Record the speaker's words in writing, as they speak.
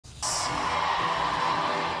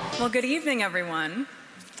Well, good evening, everyone.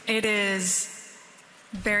 It is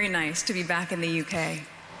very nice to be back in the UK.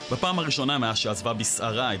 בפעם הראשונה מאז שעזבה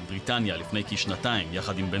בסערה את בריטניה לפני כשנתיים,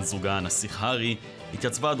 יחד עם בן זוגה הנסיך הארי,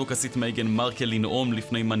 התייצבה הדוכסית מייגן מרקל לנאום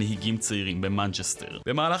לפני מנהיגים צעירים במנצ'סטר.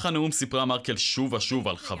 במהלך הנאום סיפרה מרקל שוב ושוב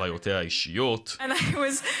על חוויותיה האישיות. And I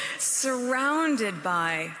was surrounded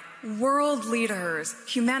by world leaders,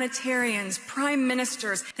 humanitarians, prime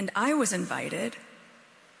ministers, and I was invited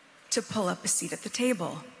to pull up a seat at the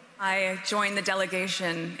table. I joined the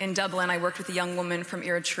delegation in Dublin. I worked with a young woman from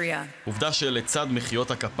Eritrea. עובדה שלצד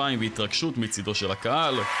מחיאות הכפיים והתרגשות מצידו של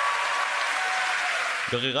הקהל,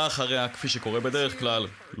 גררה אחריה, כפי שקורה בדרך כלל,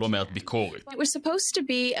 לא מעט ביקורת. It was supposed to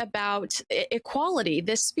be about equality,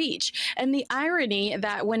 this speech. And the irony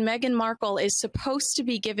that when Meghan Markle is supposed to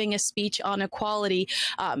be giving a speech on equality,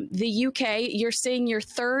 the UK, you're seeing your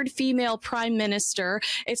third female prime minister.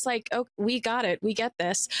 It's like, oh, we got it. We get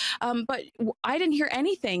this. But I didn't hear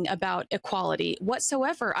anything about equality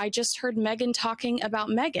whatsoever. I just heard Meghan talking about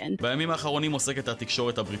Meghan. בימים האחרונים עוסקת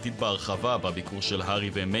התקשורת הבריטית בהרחבה בביקור של הארי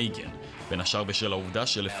ומייגן. בין השאר בשל העובדה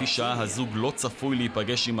שלפי שעה הזוג לא צפוי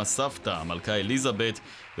להיפגש עם הסבתא, המלכה אליזבת,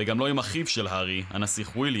 וגם לא עם אחיו של הארי,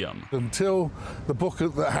 הנסיך וויליאם. Until the book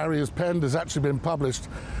that Harry has penned has actually been published,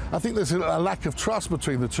 I think there's a lack of trust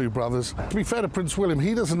between the two brothers. To be fair to Prince William,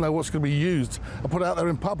 he doesn't know what's going to be used and put out there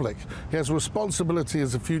in public. He has a responsibility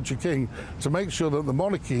as a future king to make sure that the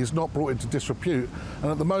monarchy is not brought into disrepute. And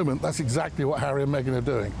at the moment, that's exactly what Harry and Meghan are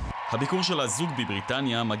doing. הביקור של הזוג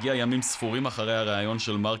בבריטניה מגיע ימים ספורים אחרי הראיון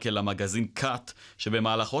של מרקל למגזין קאט,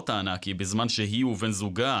 שבמהלכו טענה כי בזמן שהיא ובן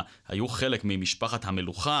זוגה היו חלק ממשפחת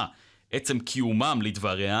המלוכה, עצם קיומם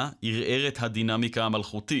לדבריה ערער את הדינמיקה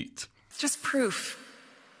המלכותית. Just proof.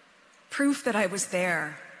 Proof that I was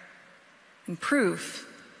there. And proof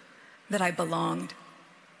that I belonged.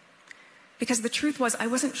 Because the truth was, I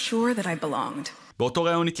wasn't sure that I belonged. באותו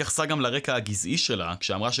ראיון התייחסה גם לרקע הגזעי שלה,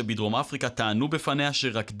 כשאמרה שבדרום אפריקה טענו בפניה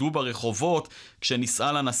שרקדו ברחובות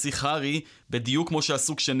כשנישאה לנסיך הארי, בדיוק כמו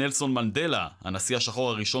שעשו כשנלסון מנדלה, הנשיא השחור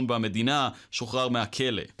הראשון במדינה, שוחרר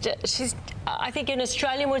מהכלא. I think an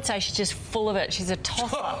Australian would say she's just full of it. She's a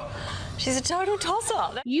tosser. She's a total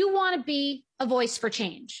tosser. You want to be a voice for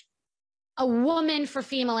change. A woman for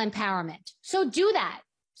female empowerment. So do that.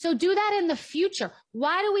 So do that in the future.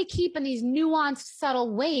 Why do we keep in these nuanced, subtle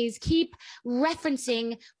ways, keep referencing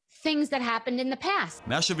things that happened in the past?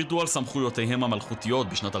 מאז שוויתרו על סמכויותיהם המלכותיות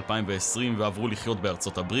בשנת 2020 ועברו לחיות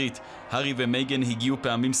בארצות הברית, הארי ומייגן הגיעו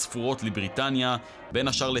פעמים ספורות לבריטניה, בין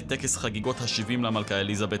השאר לטקס חגיגות ה-70 למלכה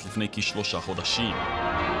אליזבת לפני כ3 חודשים.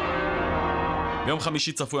 ביום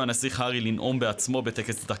חמישי צפוי הנסיך הארי לנאום בעצמו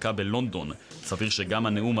בטקס דקה בלונדון. סביר שגם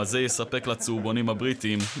הנאום הזה יספק לצהובונים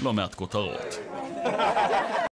הבריטים לא מעט כותרות.